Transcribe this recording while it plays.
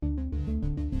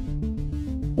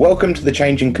Welcome to the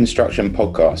Changing Construction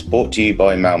podcast, brought to you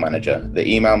by Mail Manager, the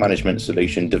email management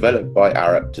solution developed by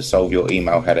Arup to solve your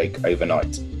email headache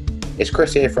overnight. It's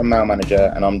Chris here from Mail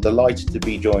Manager, and I'm delighted to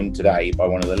be joined today by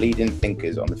one of the leading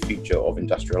thinkers on the future of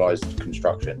industrialised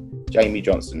construction, Jaimie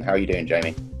Johnston. How are you doing,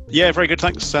 Jaimie? Yeah, very good,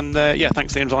 thanks. And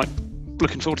thanks for the invite.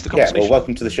 Looking forward to the conversation. Yeah, well,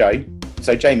 welcome to the show.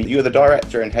 So, Jaimie, you're the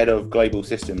Director and Head of Global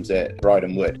Systems at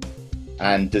Bryden Wood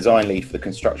and Design Lead for the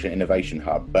Construction Innovation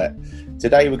Hub. But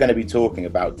today we're going to be talking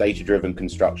about data-driven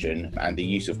construction and the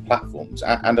use of platforms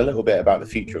and a little bit about the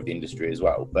future of the industry as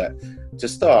well. But to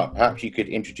start, perhaps you could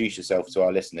introduce yourself to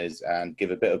our listeners and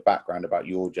give a bit of background about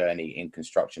your journey in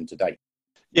construction to date.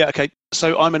 Yeah, okay.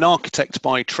 So I'm an architect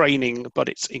by training, but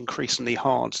it's increasingly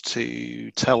hard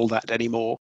to tell that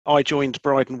anymore. I joined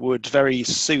Bryden Wood very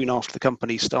soon after the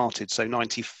company started, so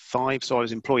 95, so I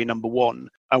was employee number one.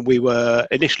 And we were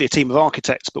initially a team of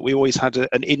architects, but we always had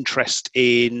an interest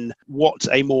in what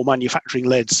a more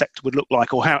manufacturing-led sector would look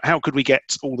like, or how could we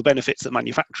get all the benefits that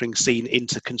manufacturing's seen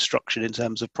into construction in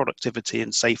terms of productivity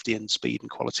and safety and speed and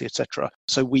quality, etc.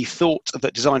 So we thought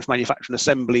that design for manufacturing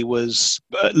assembly was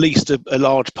at least a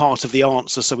large part of the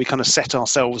answer, so we kind of set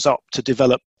ourselves up to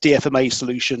develop DFMA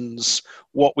solutions.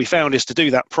 What we found is to do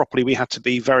that properly, we had to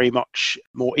be very much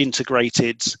more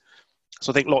integrated.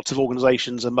 So I think lots of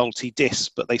organisations are multi-dis,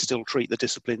 but they still treat the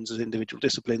disciplines as individual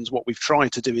disciplines. What we've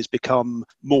tried to do is become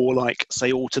more like,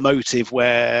 say, automotive,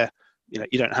 where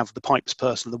you don't have the pipes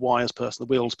person, the wires person, the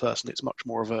wheels person. It's much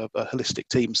more of a holistic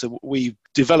team. So we've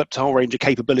developed a whole range of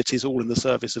capabilities all in the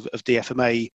service of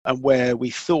DFMA. And where we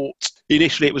thought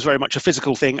initially it was very much a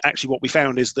physical thing, actually what we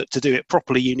found is that to do it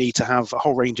properly, you need to have a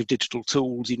whole range of digital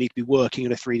tools. You need to be working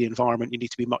in a 3D environment. You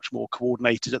need to be much more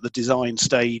coordinated at the design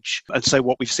stage. And so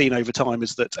what we've seen over time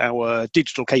is that our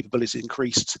digital capabilities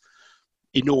increased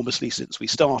enormously since we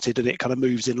started, and it kind of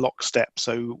moves in lockstep.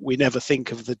 So we never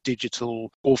think of the digital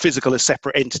or physical as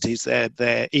separate entities.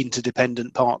 They're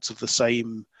interdependent parts of the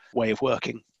same way of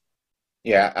working.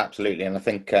 Yeah, absolutely. And I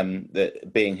think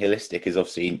that being holistic is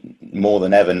obviously more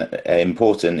than ever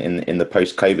important in the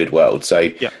post-COVID world. So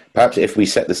perhaps if we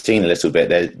set the scene a little bit,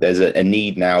 there's a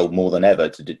need now more than ever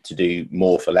to do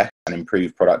more for less and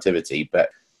improve productivity. But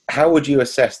how would you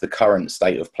assess the current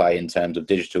state of play in terms of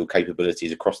digital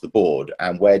capabilities across the board,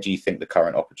 and where do you think the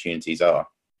current opportunities are?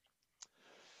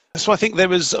 So I think there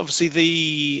was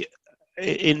obviously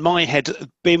in my head,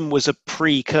 BIM was a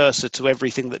precursor to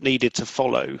everything that needed to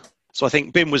follow. So I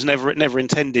think BIM was never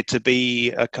intended to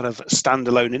be a kind of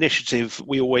standalone initiative.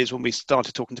 We always, when we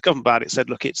started talking to government about it, said,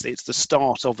 look, it's the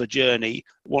start of a journey.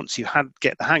 Once you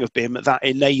get the hang of BIM, that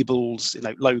enables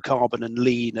low carbon and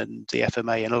lean and the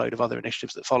FMA and a load of other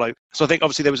initiatives that follow. So I think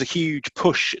obviously there was a huge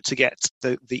push to get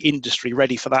the industry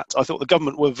ready for that. I thought the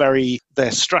government were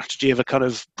their strategy of a kind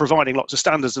of providing lots of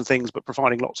standards and things, but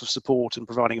providing lots of support and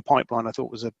providing a pipeline, I thought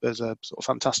was a sort of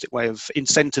fantastic way of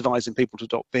incentivizing people to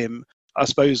adopt BIM.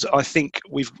 I think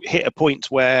we've hit a point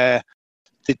where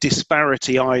the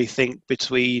disparity, I think,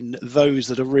 between those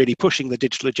that are really pushing the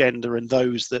digital agenda and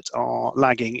those that are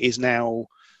lagging is now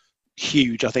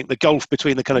huge. I think the gulf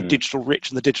between the kind of digital rich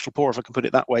and the digital poor, if I can put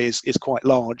it that way, is quite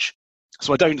large.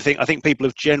 So I think people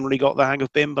have generally got the hang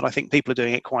of BIM, but I think people are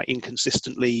doing it quite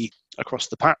inconsistently across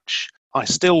the patch. I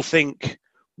still think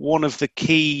one of the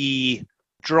key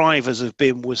drivers of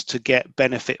BIM was to get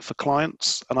benefit for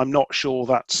clients, and I'm not sure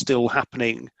that's still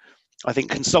happening. I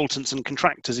think consultants and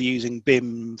contractors are using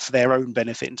BIM for their own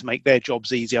benefit and to make their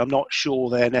jobs easier. I'm not sure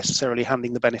they're necessarily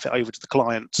handing the benefit over to the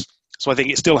clients. So I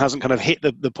think it still hasn't kind of hit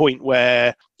the point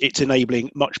where it's enabling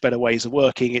much better ways of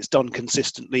working. It's done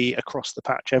consistently across the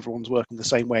patch. Everyone's working the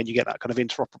same way, and you get that kind of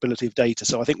interoperability of data.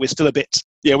 So I think we're still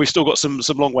we've still got some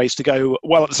long ways to go.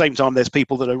 While at the same time, there's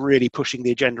people that are really pushing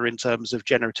the agenda in terms of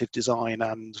generative design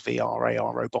and VR,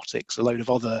 AR, robotics, a load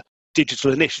of other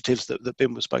digital initiatives that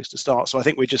BIM was supposed to start. So I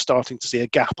think we're just starting to see a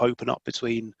gap open up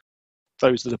between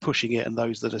those that are pushing it and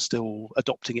those that are still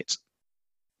adopting it.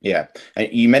 Yeah, and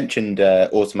you mentioned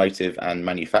automotive and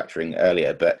manufacturing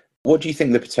earlier, but what do you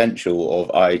think the potential of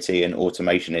IoT and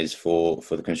automation is for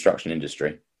the construction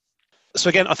industry? So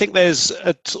again, I think there's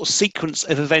a sort of sequence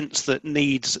of events that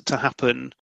needs to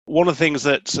happen. One of the things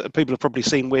that people have probably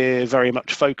seen we're very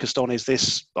much focused on is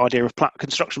this idea of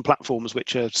construction platforms,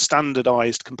 which are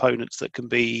standardized components that can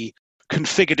be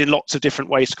configured in lots of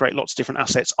different ways to create lots of different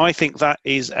assets. I think that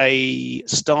is a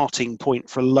starting point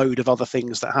for a load of other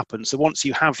things that happen. So once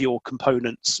you have your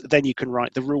components, then you can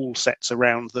write the rule sets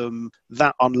around them.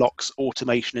 That unlocks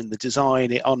automation in the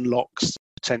design. It unlocks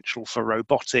potential for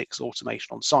robotics, automation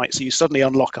on site. So you suddenly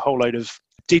unlock a whole load of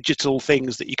digital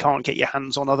things that you can't get your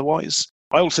hands on otherwise.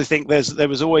 I also think there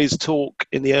was always talk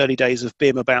in the early days of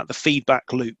BIM about the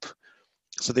feedback loop.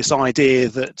 So this idea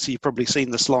that you've probably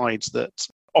seen the slides that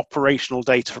operational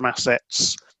data from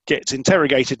assets gets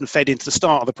interrogated and fed into the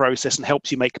start of the process and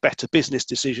helps you make better business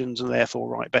decisions and therefore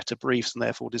write better briefs and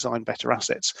therefore design better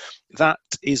assets. That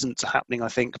isn't happening, I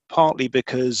think, partly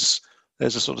because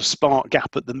there's a sort of spark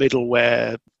gap at the middle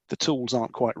where the tools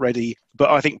aren't quite ready.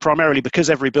 But I think primarily because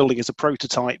every building is a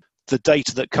prototype, the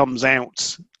data that comes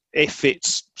out, if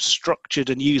it's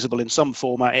structured and usable in some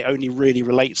format, it only really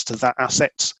relates to that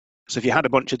asset. So if you had a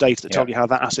bunch of data that told you how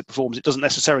that asset performs, it doesn't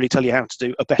necessarily tell you how to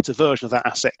do a better version of that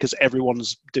asset because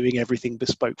everyone's doing everything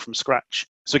bespoke from scratch.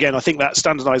 So again, I think that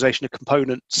standardization of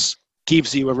components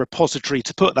gives you a repository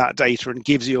to put that data and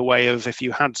gives you a way of, if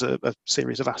you had a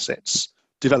series of assets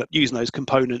developed using those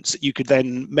components, you could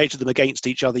then measure them against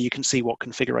each other. You can see what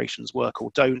configurations work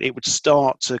or don't. It would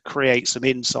start to create some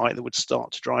insight that would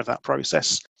start to drive that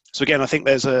process. So again, I think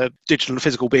there's a digital and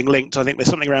physical being linked. I think there's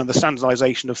something around the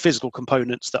standardization of physical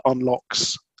components that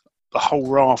unlocks a whole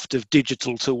raft of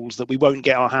digital tools that we won't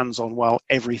get our hands on while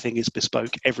everything is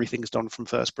bespoke, everything's done from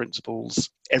first principles,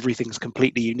 everything's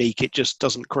completely unique. It just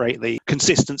doesn't create the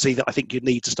consistency that I think you'd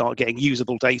need to start getting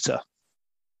usable data.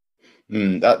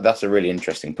 That's a really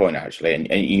interesting point, actually. And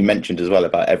you mentioned as well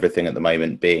about everything at the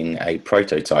moment being a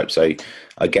prototype. So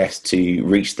I guess to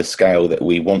reach the scale that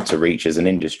we want to reach as an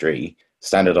industry,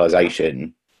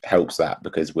 standardization helps that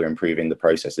because we're improving the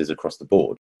processes across the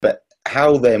board. But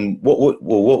how then, what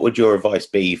would your advice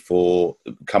be for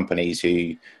companies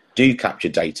who do capture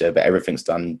data, but everything's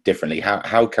done differently?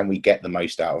 How can we get the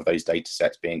most out of those data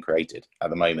sets being created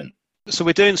at the moment? So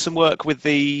we're doing some work with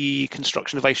the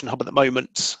Construction Innovation Hub at the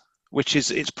moment, which is,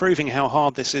 it's proving how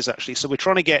hard this is actually. So we're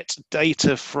trying to get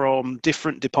data from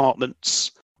different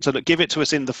departments. So that give it to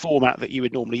us in the format that you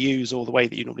would normally use or the way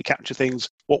that you normally capture things.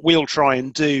 What we'll try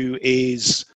and do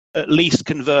is at least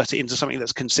convert it into something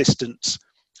that's consistent.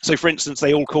 So for instance,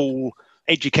 they all call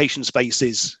education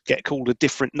spaces, get called a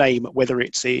different name, whether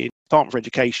it's in Department for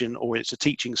Education or it's a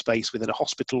teaching space within a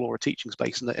hospital or a teaching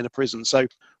space in a prison. So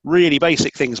really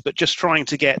basic things, but just trying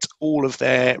to get all of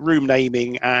their room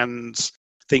naming and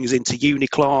things into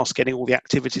Uniclass, getting all the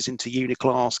activities into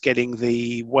Uniclass, getting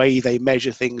the way they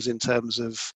measure things in terms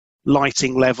of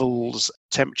lighting levels,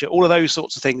 temperature, all of those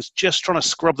sorts of things, just trying to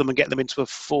scrub them and get them into a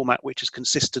format which is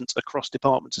consistent across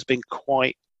departments has been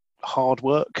quite hard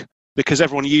work because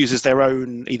everyone uses their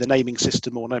own either naming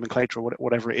system or nomenclature or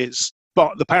whatever it is.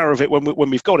 But the power of it, when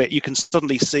we've got it, you can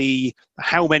suddenly see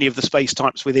how many of the space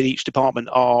types within each department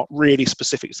are really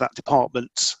specific to that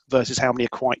department versus how many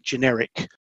are quite generic.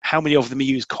 How many of them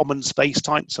use common space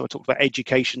types? So I talked about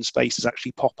education spaces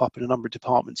actually pop up in a number of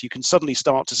departments. You can suddenly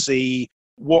start to see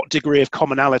what degree of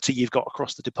commonality you've got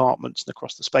across the departments and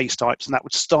across the space types, and that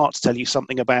would start to tell you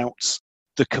something about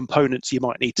the components you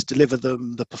might need to deliver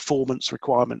them, the performance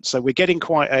requirements. So we're getting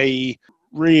quite a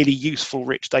really useful,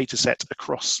 rich data set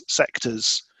across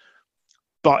sectors,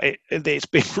 but it's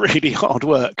been really hard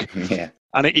work. Yeah.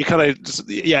 And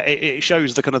it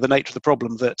shows the kind of the nature of the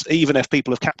problem that even if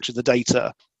people have captured the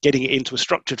data, getting it into a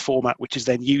structured format, which is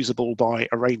then usable by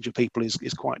a range of people is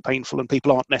quite painful, and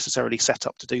people aren't necessarily set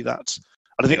up to do that.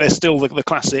 And I think there's still the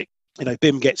classic,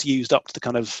 BIM gets used up to the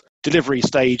kind of delivery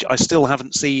stage. I still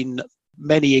haven't seen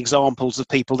many examples of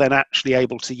people then actually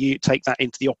able to take that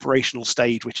into the operational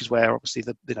stage, which is where obviously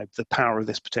the power of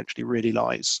this potentially really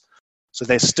lies. So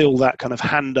there's still that kind of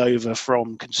handover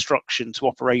from construction to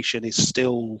operation is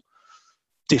still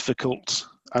difficult,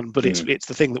 but it's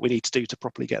the thing that we need to do to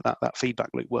properly get that feedback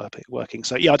loop working.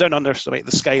 So I don't underestimate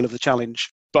the scale of the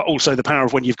challenge, but also the power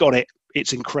of when you've got it,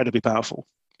 it's incredibly powerful.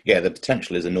 Yeah, the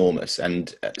potential is enormous,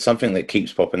 and something that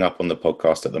keeps popping up on the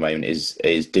podcast at the moment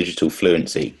is digital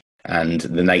fluency. And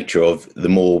the nature of the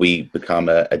more we become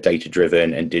a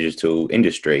data-driven and digital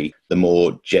industry, the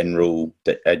more general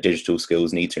digital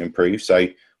skills need to improve. So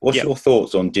what's your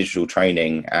thoughts on digital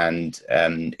training, and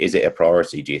is it a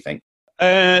priority, do you think?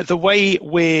 The way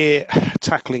we're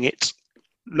tackling it,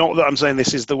 not that I'm saying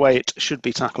this is the way it should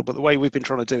be tackled, but the way we've been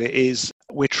trying to do it is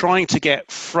we're trying to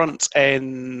get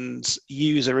front-end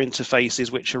user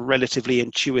interfaces which are relatively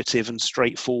intuitive and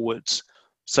straightforward.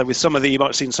 So with you might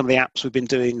have seen some of the apps we've been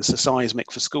doing, so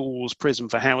Seismic for schools, Prism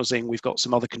for housing. We've got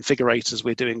some other configurators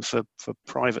we're doing for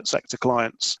private sector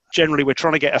clients. Generally, we're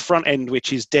trying to get a front end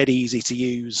which is dead easy to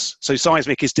use. So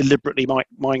Seismic is deliberately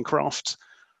Minecraft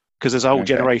because there's a whole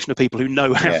generation of people who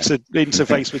know how to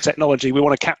interface with technology. We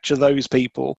want to capture those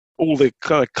people. All the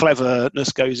kind of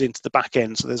cleverness goes into the back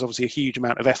end. So there's obviously a huge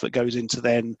amount of effort goes into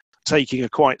then taking a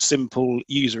quite simple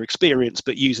user experience,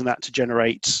 but using that to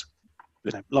generate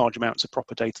large amounts of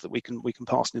proper data that we can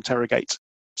parse and interrogate.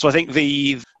 So I think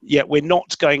we're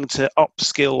not going to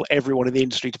upskill everyone in the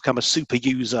industry to become a super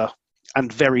user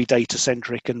and very data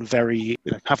centric and very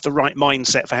have the right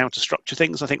mindset for how to structure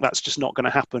things. I think that's just not going to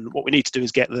happen. What we need to do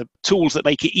is get the tools that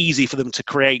make it easy for them to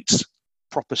create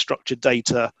proper structured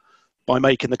data by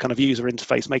making the kind of user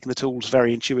interface, making the tools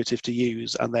very intuitive to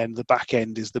use, and then the back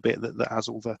end is the bit that has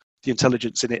all the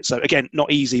intelligence in it. So again,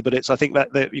 not easy, but I think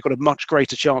that you've got a much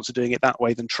greater chance of doing it that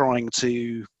way than trying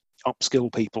to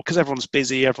upskill people, because everyone's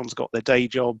busy, everyone's got their day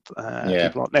job,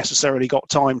 people aren't necessarily got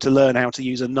time to learn how to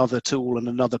use another tool and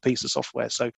another piece of software.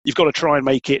 So you've got to try and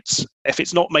make it, if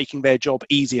it's not making their job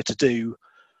easier to do,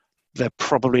 they're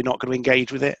probably not going to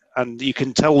engage with it. And you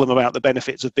can tell them about the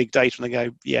benefits of big data and they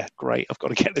go, yeah, great, I've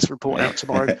got to get this report out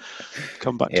tomorrow.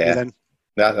 Come back to me then.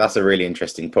 That's a really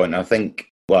interesting point. I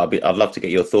think, I'd love to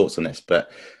get your thoughts on this,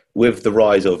 but with the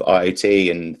rise of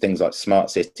IoT and things like smart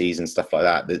cities and stuff like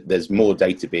that, there's more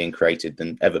data being created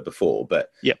than ever before. But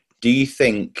do you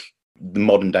think the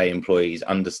modern day employees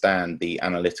understand the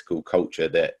analytical culture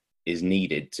that is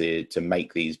needed to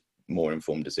make these more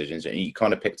informed decisions? And you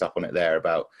kind of picked up on it there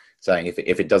about saying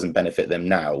if it doesn't benefit them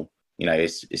now,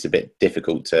 it's a bit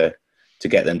difficult to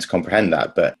get them to comprehend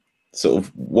that. But sort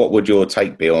of what would your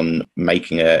take be on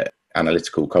making a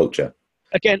analytical culture?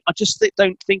 Again, I just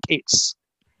don't think it's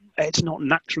not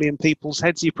naturally in people's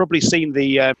heads. You've probably seen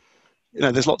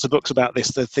there's lots of books about this,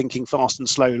 the thinking fast and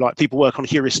slow, like people work on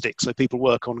heuristics, so people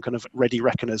work on kind of ready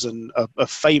reckoners and are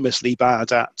famously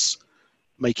bad at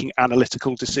making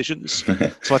analytical decisions.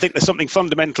 So I think there's something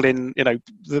fundamental in,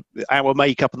 our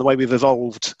makeup and the way we've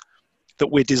evolved, that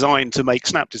we're designed to make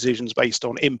snap decisions based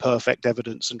on imperfect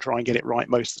evidence and try and get it right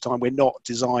most of the time. We're not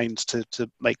designed to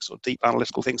make sort of deep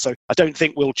analytical things. So I don't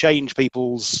think we'll change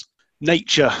people's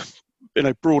nature.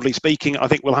 Broadly speaking, I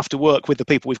think we'll have to work with the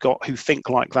people we've got who think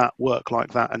like that, work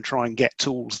like that, and try and get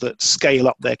tools that scale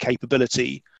up their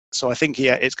capability. So I think,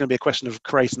 it's going to be a question of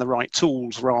creating the right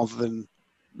tools rather than,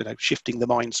 shifting the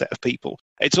mindset of people.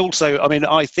 It's also,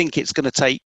 I think it's going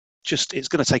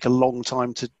to take a long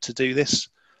time to do this.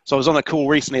 So I was on a call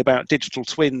recently about digital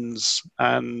twins,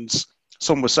 and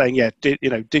someone was saying,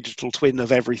 digital twin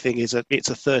of everything it's a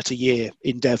 30-year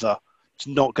endeavor. It's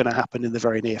not going to happen in the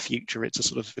very near future. It's a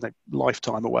sort of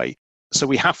lifetime away. So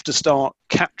we have to start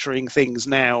capturing things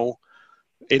now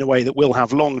in a way that will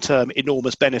have long-term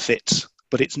enormous benefits,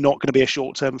 but it's not going to be a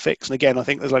short-term fix. And again, I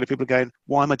think there's a lot of people going,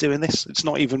 why am I doing this? It's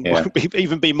not even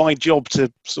even be my job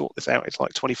to sort this out. It's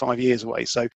like 25 years away.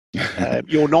 So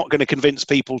you're not going to convince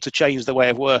people to change their way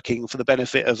of working for the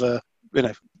benefit of a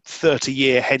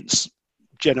 30-year hence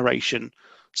generation.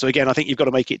 So again, I think you've got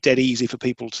to make it dead easy for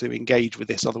people to engage with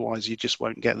this. Otherwise, you just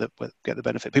won't get the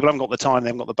benefit. People haven't got the time, they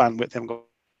haven't got the bandwidth, they haven't got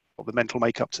the mental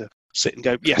makeup to sit and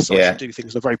go, yes, I should do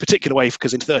things in a very particular way,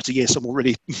 because in 30 years, someone will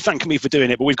really thank me for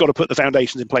doing it. But we've got to put the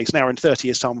foundations in place now. In 30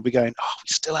 years' time, we'll be going, we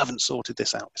still haven't sorted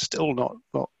this out. We've still not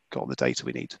got the data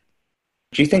we need.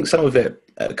 Do you think some of it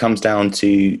comes down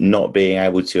to not being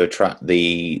able to attract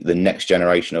the next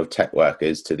generation of tech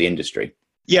workers to the industry?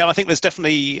 Yeah, I think there's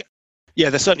definitely...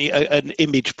 there's certainly an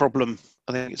image problem,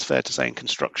 I think it's fair to say, in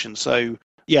construction. So,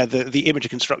 the image of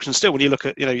construction, still, when you look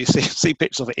at, you see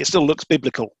pictures of it, it still looks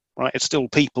biblical, right? It's still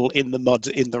people in the mud,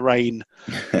 in the rain,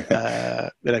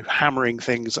 hammering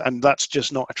things, and that's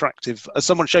just not attractive. As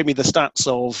someone showed me the stats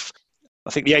of, I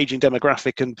think, the aging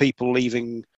demographic and people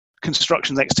leaving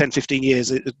construction the next 10, 15 years,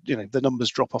 the numbers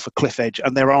drop off a cliff edge,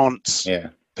 and there aren't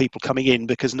people coming in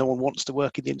because no one wants to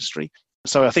work in the industry.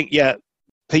 So I think,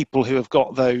 people who have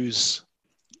got those,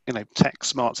 tech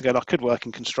smarts again, I could work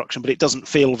in construction, but it doesn't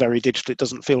feel very digital. It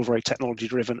doesn't feel very technology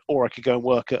driven. Or I could go and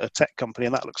work at a tech company,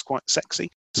 and that looks quite sexy.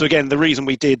 So again, the reason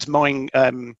we did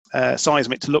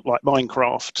Seismic to look like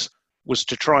Minecraft was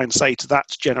to try and say to that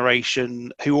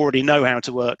generation who already know how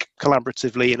to work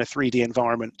collaboratively in a 3D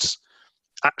environment,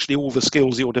 actually all the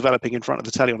skills you're developing in front of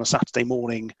the telly on a Saturday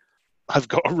morning have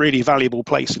got a really valuable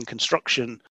place in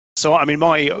construction. So when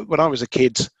I was a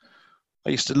kid, I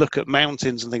used to look at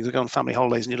mountains and things. I go on family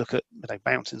holidays and you look at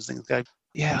mountains and things and go,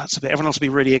 that's a bit, everyone else will be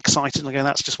really excited. And I go,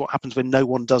 that's just what happens when no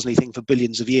one does anything for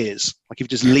billions of years. Like if you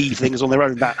just leave things on their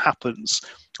own, that happens.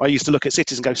 I used to look at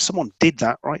cities and go, someone did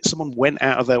that, right? Someone went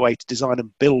out of their way to design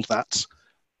and build that.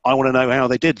 I want to know how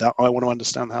they did that. I want to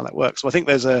understand how that works. So I think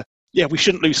there's we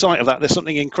shouldn't lose sight of that. There's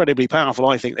something incredibly powerful,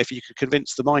 I think, if you could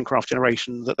convince the Minecraft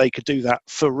generation that they could do that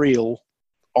for real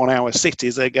on our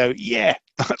cities. They go,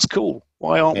 that's cool.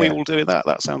 Why aren't we all doing that?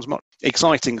 That sounds much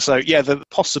exciting. So the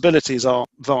possibilities are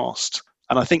vast.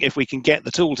 And I think if we can get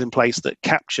the tools in place that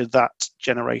capture that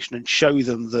generation and show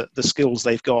them that the skills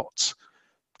they've got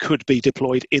could be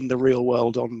deployed in the real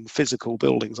world on physical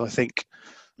buildings, I think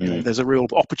there's a real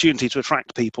opportunity to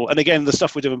attract people. And again, the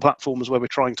stuff we do in platforms where we're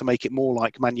trying to make it more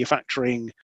like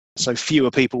manufacturing, So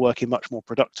fewer people working much more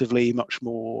productively, much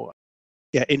more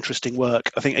interesting work.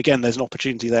 I think, again, there's an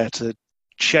opportunity there to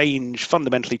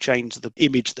fundamentally change the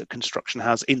image that construction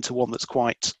has into one that's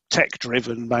quite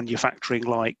tech-driven,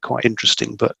 manufacturing-like, quite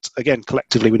interesting. But again,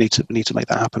 collectively, we need to make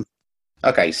that happen.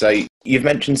 Okay, so you've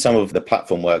mentioned some of the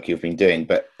platform work you've been doing,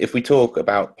 but if we talk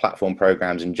about platform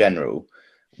programs in general,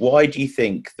 why do you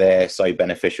think they're so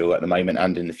beneficial at the moment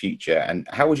and in the future? And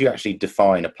how would you actually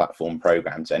define a platform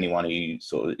program to anyone who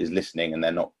sort of is listening and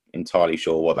they're not entirely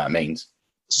sure what that means?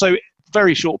 So,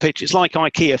 very short pitch, it's like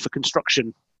IKEA for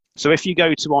construction. So if you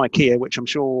go to IKEA, which I'm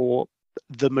sure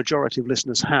the majority of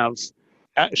listeners have,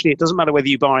 actually, it doesn't matter whether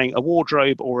you're buying a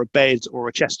wardrobe or a bed or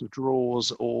a chest of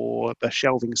drawers or a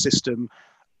shelving system,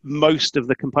 most of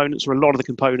the components or a lot of the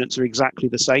components are exactly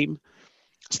the same.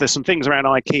 So there's some things around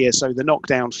IKEA. So the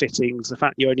knockdown fittings, the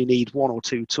fact you only need one or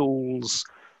two tools,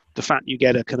 the fact you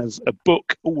get a kind of a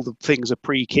book, all the things are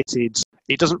pre-kitted.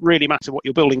 It doesn't really matter what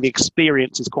you're building. The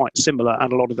experience is quite similar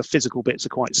and a lot of the physical bits are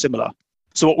quite similar.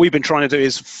 So what we've been trying to do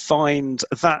is find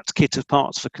that kit of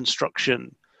parts for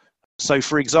construction. So,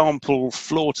 for example,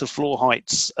 floor-to-floor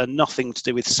heights are nothing to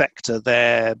do with sector.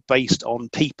 They're based on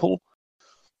people.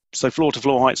 So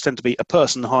floor-to-floor heights tend to be a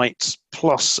person height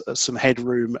plus some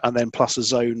headroom and then plus a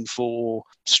zone for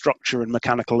structure and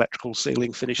mechanical, electrical,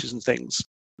 ceiling finishes and things.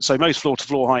 So most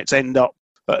floor-to-floor heights end up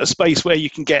at a space where you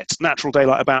can get natural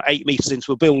daylight about 8 metres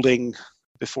into a building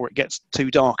before it gets too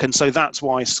dark. And so that's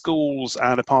why schools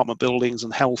and apartment buildings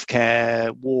and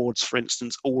healthcare wards, for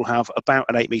instance, all have about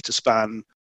an 8 metre span,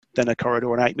 then a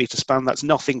corridor, an 8 metre span. That's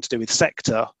nothing to do with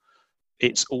sector.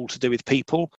 It's all to do with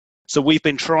people. So we've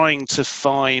been trying to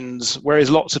find,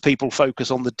 whereas lots of people focus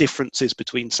on the differences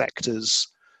between sectors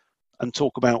and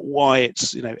talk about why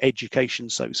it's, education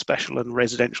so special and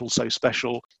residential so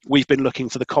special, we've been looking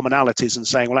for the commonalities and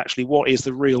saying, well, actually, what is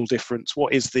the real difference?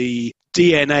 What is the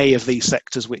DNA of these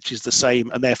sectors which is the same?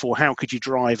 And therefore, how could you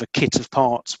drive a kit of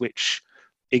parts which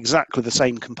exactly the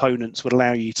same components would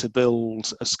allow you to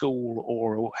build a school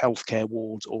or a healthcare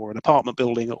ward or an apartment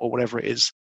building or whatever it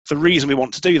is? The reason we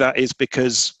want to do that is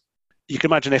because you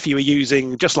can imagine if you were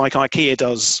using, just like IKEA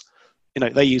does,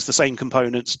 they use the same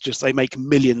components, just they make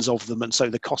millions of them. And so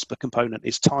the cost per component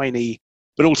is tiny.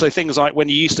 But also things like when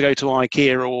you used to go to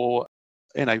IKEA or,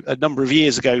 a number of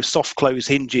years ago, soft close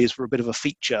hinges were a bit of a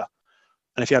feature.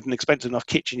 And if you had an expensive enough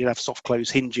kitchen, you'd have soft close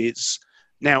hinges.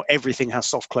 Now everything has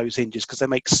soft close hinges because they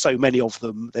make so many of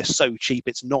them. They're so cheap,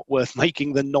 it's not worth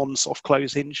making the non-soft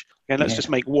close hinge. And let's just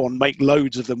make one, make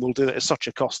loads of them. We'll do it at such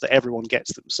a cost that everyone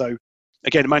gets them. So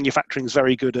again, manufacturing is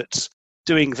very good at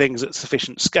doing things at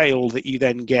sufficient scale that you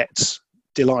then get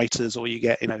delighters or you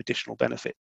get additional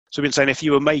benefit. So we've been saying if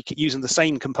you were using the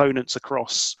same components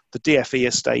across the DFE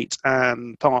estate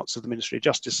and parts of the Ministry of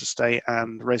Justice estate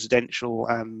and residential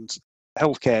and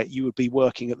healthcare, you would be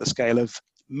working at the scale of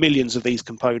millions of these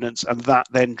components, and that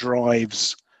then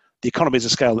drives the economies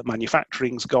of scale that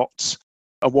manufacturing's got.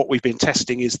 And what we've been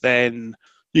testing is then,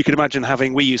 you can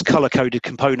imagine we use color-coded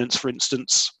components, for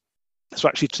instance. So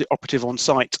actually to the operative on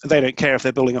site, they don't care if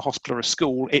they're building a hospital or a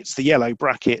school, it's the yellow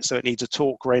bracket, so it needs a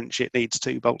torque wrench, it needs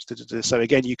 2 bolts. So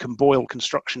again, you can boil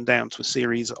construction down to a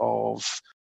series of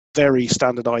very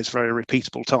standardized, very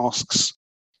repeatable tasks,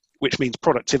 which means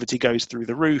productivity goes through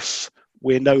the roof.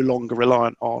 We're no longer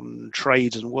reliant on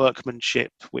trades and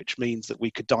workmanship, which means that we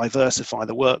could diversify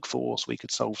the workforce, we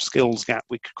could solve skills gap,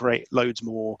 we could create loads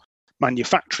more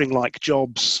manufacturing-like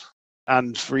jobs.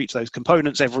 And for each of those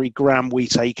components, every gram we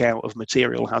take out of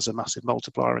material has a massive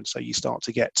multiplier. And so you start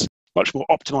to get much more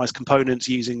optimized components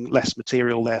using less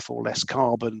material, therefore less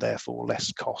carbon, therefore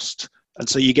less cost. And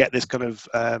so you get this kind of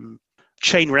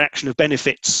chain reaction of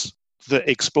benefits that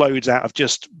explodes out of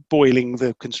just boiling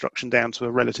the construction down to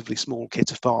a relatively small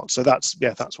kit of parts. So that's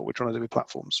what we're trying to do with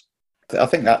platforms. I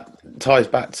think that ties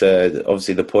back to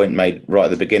obviously the point made right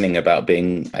at the beginning about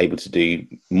being able to do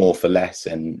more for less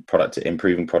and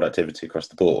improving productivity across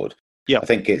the board. Yeah, I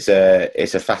think it's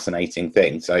a fascinating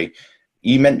thing. So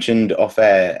you mentioned off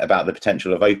air about the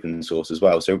potential of open source as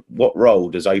well. So what role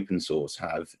does open source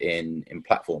have in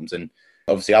platforms? And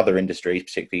obviously other industries,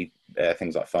 particularly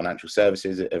things like financial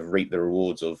services, have reaped the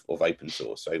rewards of open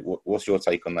source. So what's your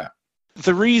take on that?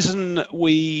 The reason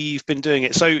we've been doing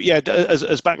it, so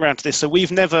as background to this, so we've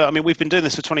been doing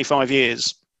this for 25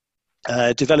 years,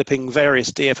 developing various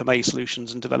DFMA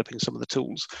solutions and developing some of the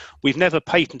tools. We've never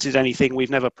patented anything, we've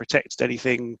never protected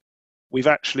anything. We've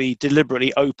actually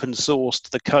deliberately open sourced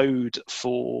the code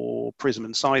for Prism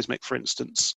and Seismic, for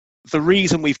instance. The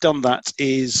reason we've done that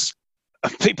is,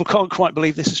 people can't quite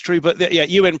believe this is true, but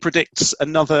UN predicts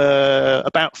another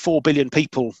about 4 billion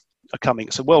people are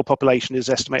coming. So world population is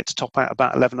estimated to top out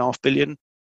about 11.5 billion.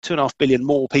 2.5 billion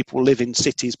more people will live in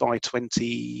cities by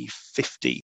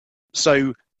 2050.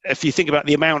 So if you think about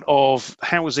the amount of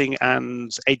housing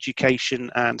and education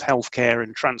and healthcare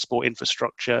and transport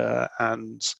infrastructure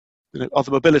and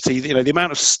other mobility, the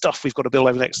amount of stuff we've got to build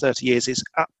over the next 30 years is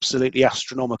absolutely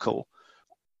astronomical.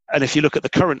 And if you look at the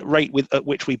current rate at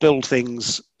which we build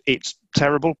things, it's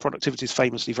terrible. Productivity is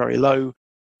famously very low.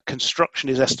 Construction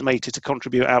is estimated to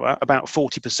contribute about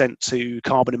 40% to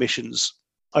carbon emissions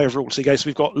overall. So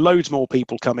we've got loads more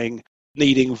people coming,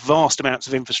 needing vast amounts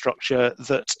of infrastructure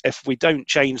that, if we don't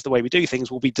change the way we do things,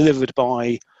 will be delivered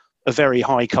by a very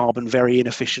high carbon, very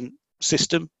inefficient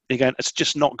system. Again, it's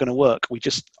just not going to work. We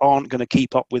just aren't going to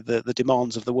keep up with the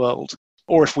demands of the world.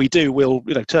 Or if we do, we'll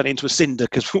turn it into a cinder,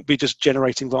 because we'll be just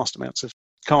generating vast amounts of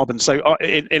carbon. So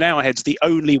in our heads, the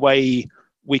only way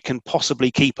we can possibly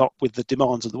keep up with the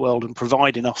demands of the world and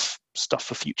provide enough stuff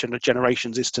for future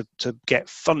generations is to get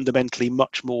fundamentally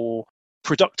much more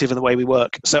productive in the way we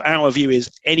work. So our view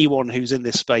is anyone who's in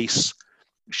this space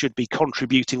should be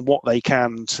contributing what they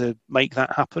can to make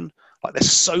that happen. Like,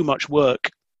 there's so much work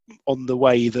on the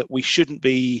way that we shouldn't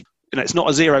be, it's not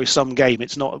a zero-sum game.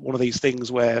 It's not one of these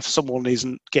things where if someone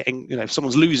isn't getting, if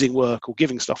someone's losing work or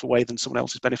giving stuff away, then someone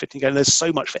else is benefiting. And there's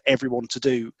so much for everyone to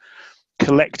do.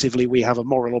 Collectively, we have a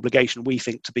moral obligation, we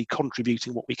think, to be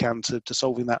contributing what we can to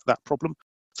solving that problem.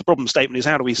 The problem statement is,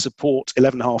 how do we support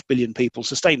 11.5 billion people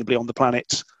sustainably on the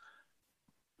planet?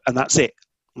 And that's it,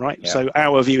 right? Yeah. So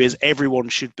our view is everyone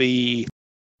should be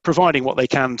providing what they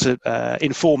can to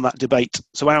inform that debate.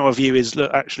 So our view is,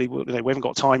 look, actually, we haven't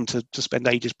got time to spend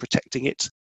ages protecting it.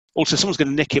 Also, someone's going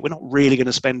to nick it. We're not really going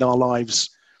to spend our lives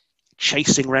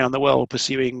chasing around the world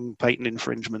pursuing patent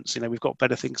infringements. We've got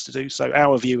better things to do. So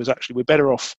our view is, actually, we're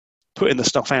better off putting the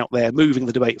stuff out there, moving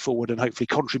the debate forward, and hopefully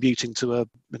contributing to a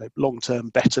long-term,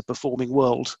 better performing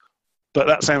world. But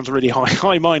that sounds really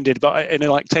high-minded. But in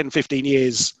 10, 15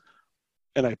 years,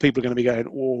 people are going to be going,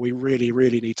 oh, we really,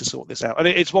 really need to sort this out. And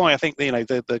it's why I think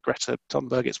the Greta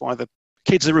Thunberg, it's why the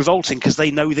kids are revolting, because they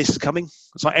know this is coming.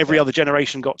 It's like every other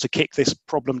generation got to kick this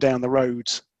problem down the road,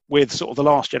 with sort of the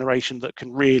last generation that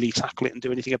can really tackle it and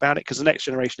do anything about it. Because the next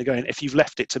generation are going, if you've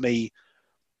left it to me,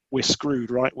 we're screwed,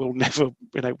 right? We'll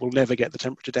never get the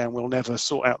temperature down. We'll never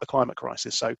sort out the climate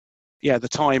crisis. So, yeah, the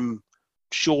time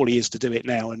surely is to do it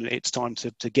now, and it's time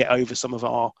to get over some of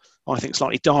our, I think,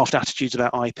 slightly daft attitudes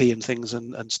about IP and things,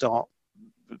 and start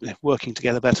working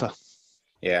together better.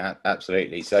 Yeah,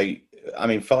 absolutely. So,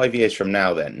 5 years from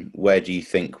now, then, where do you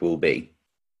think we'll be?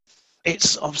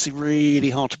 It's obviously really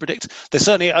hard to predict. There's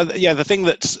certainly, the thing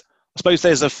that, I suppose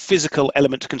there's a physical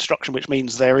element to construction, which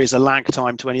means there is a lag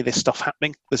time to any of this stuff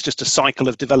happening. There's just a cycle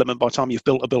of development. By the time you've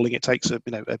built a building, it takes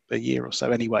a year or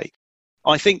so anyway.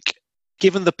 I think,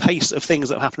 given the pace of things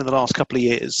that have happened in the last couple of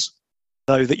years,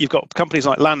 though, that you've got companies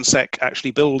like Landsec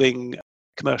actually building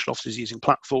commercial offices using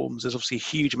platforms, there's obviously a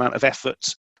huge amount of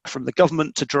effort from the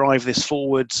government to drive this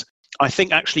forward. I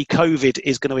think actually COVID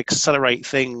is going to accelerate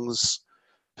things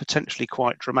potentially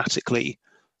quite dramatically.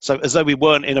 So as though we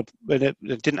weren't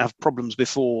didn't have problems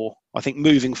before, I think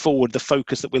moving forward, the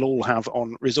focus that we'll all have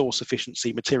on resource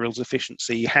efficiency, materials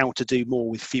efficiency, how to do more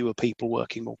with fewer people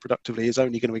working more productively is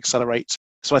only going to accelerate.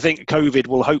 So I think COVID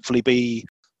will hopefully be,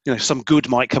 some good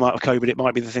might come out of COVID. It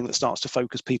might be the thing that starts to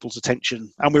focus people's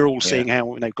attention. And we're all seeing how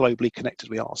globally connected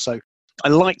we are. So I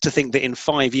like to think that in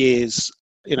 5 years,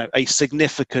 a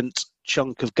significant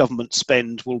chunk of government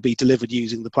spend will be delivered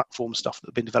using the platform stuff that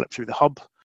have been developed through the hub.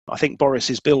 I think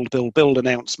Boris's build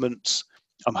announcement,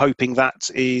 I'm hoping that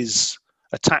is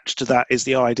attached to that is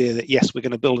the idea that, yes, we're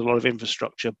going to build a lot of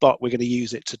infrastructure, but we're going to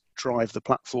use it to drive the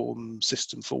platform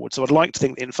system forward. So I'd like to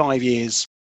think that in 5 years,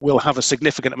 we'll have a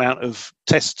significant amount of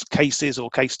test cases or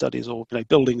case studies or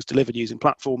buildings delivered using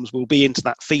platforms. We'll be into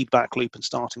that feedback loop and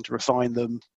starting to refine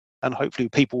them. And hopefully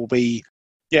people will be,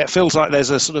 it feels like there's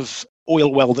a sort of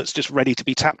oil well that's just ready to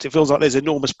be tapped. It feels like there's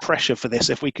enormous pressure for this.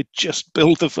 If we could just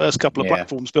build the first couple of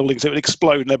platforms buildings, it would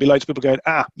explode and there'd be loads of people going,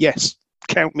 yes,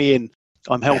 count me in,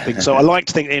 I'm helping. So I like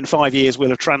to think that in 5 years we'll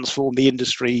have transformed the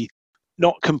industry,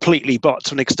 not completely, but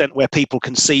to an extent where people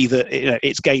can see that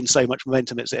it's gained so much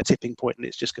momentum, it's at a tipping point and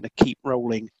it's just going to keep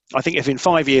rolling. I think if in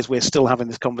 5 years we're still having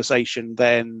this conversation,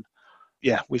 then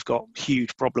we've got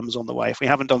huge problems on the way. If we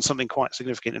haven't done something quite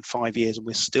significant in 5 years and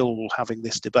we're still having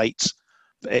this debate,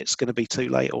 it's going to be too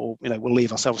late, or we'll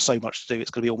leave ourselves so much to do, it's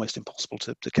going to be almost impossible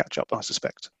to catch up, I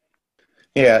suspect.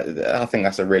 Yeah, I think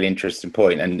that's a really interesting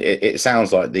point, and it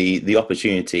sounds like the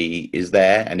opportunity is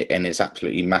there, and it's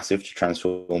absolutely massive to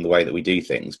transform the way that we do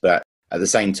things. But at the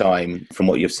same time, from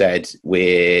what you've said,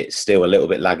 we're still a little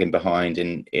bit lagging behind,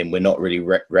 in we're not really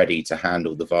ready to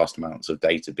handle the vast amounts of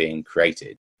data being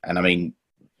created. And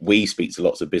we speak to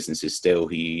lots of businesses still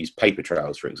who use paper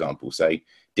trails, for example. So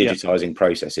digitizing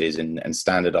processes and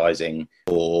standardizing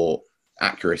for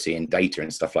accuracy and data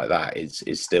and stuff like that is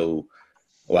still,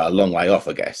 well, a long way off,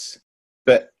 I guess.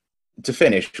 But to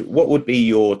finish, what would be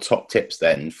your top tips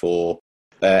then for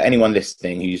anyone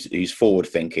listening who's forward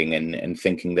thinking and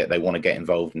thinking that they want to get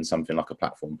involved in something like a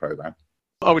platform program?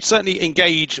 I would certainly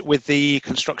engage with the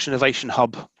Construction Innovation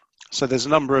Hub. So there's a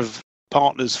number of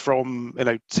partners from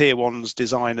tier ones,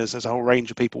 designers, there's a whole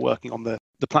range of people working on the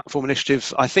platform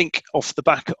initiative. I think off the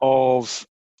back of,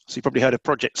 so you probably heard of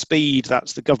Project Speed,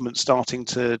 that's the government starting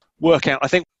to work out. I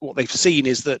think what they've seen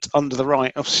is that under the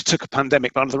right, obviously took a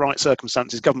pandemic, but under the right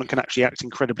circumstances, government can actually act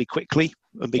incredibly quickly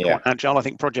and be quite agile. I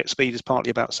think Project Speed is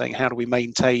partly about saying, how do we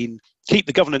keep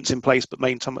the governance in place, but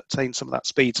maintain some of that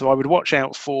speed. So I would watch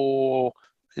out for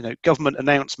government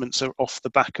announcements are off the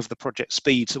back of the Project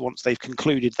Speed. So once they've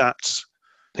concluded that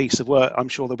piece of work, I'm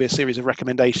sure there'll be a series of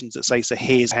recommendations that say, so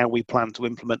here's how we plan to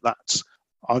implement that.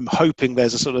 I'm hoping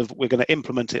there's a sort of, we're going to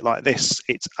implement it like this.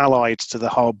 It's allied to the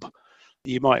hub.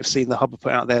 You might have seen the hub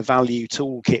put out their value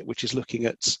toolkit, which is looking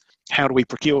at how do we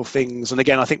procure things. And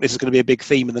again, I think this is going to be a big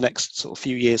theme in the next sort of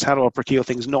few years. How do I procure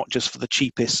things not just for the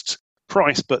cheapest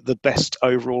price, but the best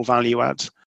overall value add?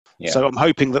 Yeah. So I'm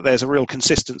hoping that there's a real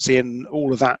consistency in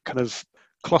all of that kind of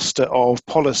cluster of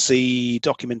policy,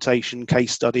 documentation,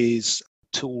 case studies,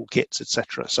 toolkits,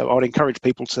 etc. So I would encourage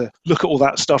people to look at all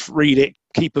that stuff, read it,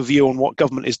 keep a view on what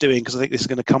government is doing, because I think this is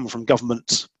going to come from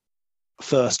government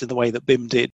first in the way that BIM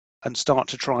did, and start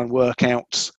to try and work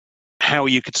out how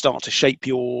you could start to shape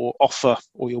your offer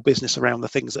or your business around the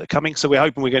things that are coming. So we're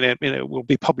hoping we're going to, we'll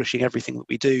be publishing everything that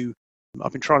we do.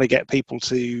 I've been trying to get people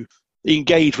to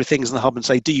engage with things in the hub and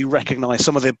say, do you recognize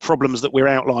some of the problems that we're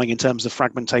outlining in terms of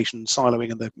fragmentation,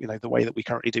 siloing, and the way that we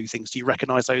currently do things? Do you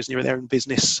recognize those in your own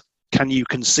business? Can you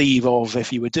conceive of,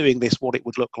 if you were doing this, what it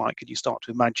would look like? Could you start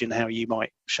to imagine how you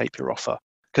might shape your offer?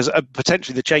 Because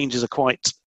potentially the changes are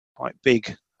quite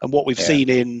big. And what we've seen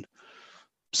in,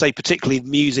 say, particularly the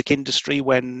music industry,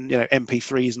 when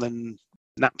MP3s and then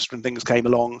Napster and things came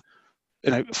along,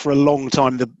 for a long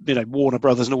time, the Warner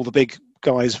Brothers and all the big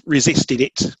guys resisted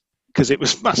it because it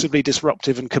was massively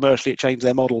disruptive and commercially it changed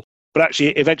their model. But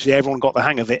actually, eventually, everyone got the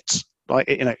hang of it. Like,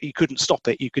 you couldn't stop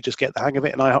it; you could just get the hang of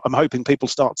it. And I'm hoping people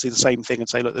start to see the same thing and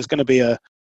say, look, there's going to be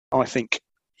I think,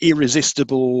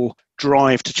 irresistible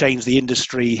drive to change the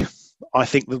industry. I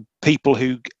think the people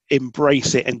who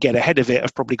embrace it and get ahead of it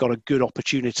have probably got a good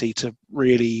opportunity to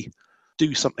really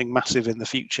do something massive in the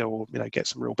future, or get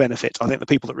some real benefit. I think the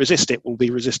people that resist it will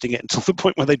be resisting it until the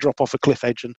point where they drop off a cliff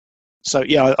edge. And so,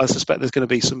 I suspect there's going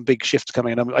to be some big shifts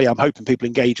coming, and I'm hoping people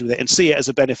engage with it and see it as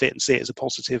a benefit and see it as a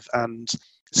positive and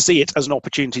see it as an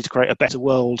opportunity to create a better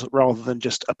world rather than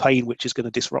just a pain which is going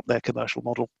to disrupt their commercial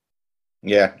model.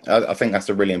 Yeah, I think that's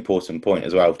a really important point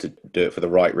as well, to do it for the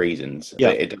right reasons. Yeah.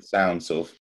 It does sound sort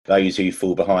of those who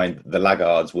fall behind, the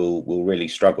laggards, will really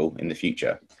struggle in the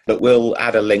future. But we'll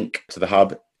add a link to the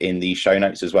hub in the show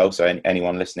notes as well. So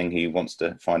anyone listening who wants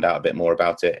to find out a bit more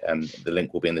about it, the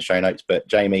link will be in the show notes. But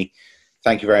Jaimie,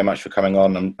 thank you very much for coming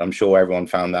on. I'm sure everyone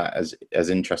found that as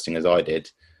interesting as I did.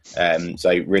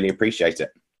 So really appreciate it.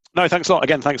 No, thanks a lot.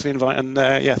 Again, thanks for the invite. And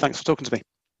thanks for talking to me.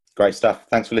 Great stuff.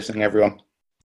 Thanks for listening, everyone.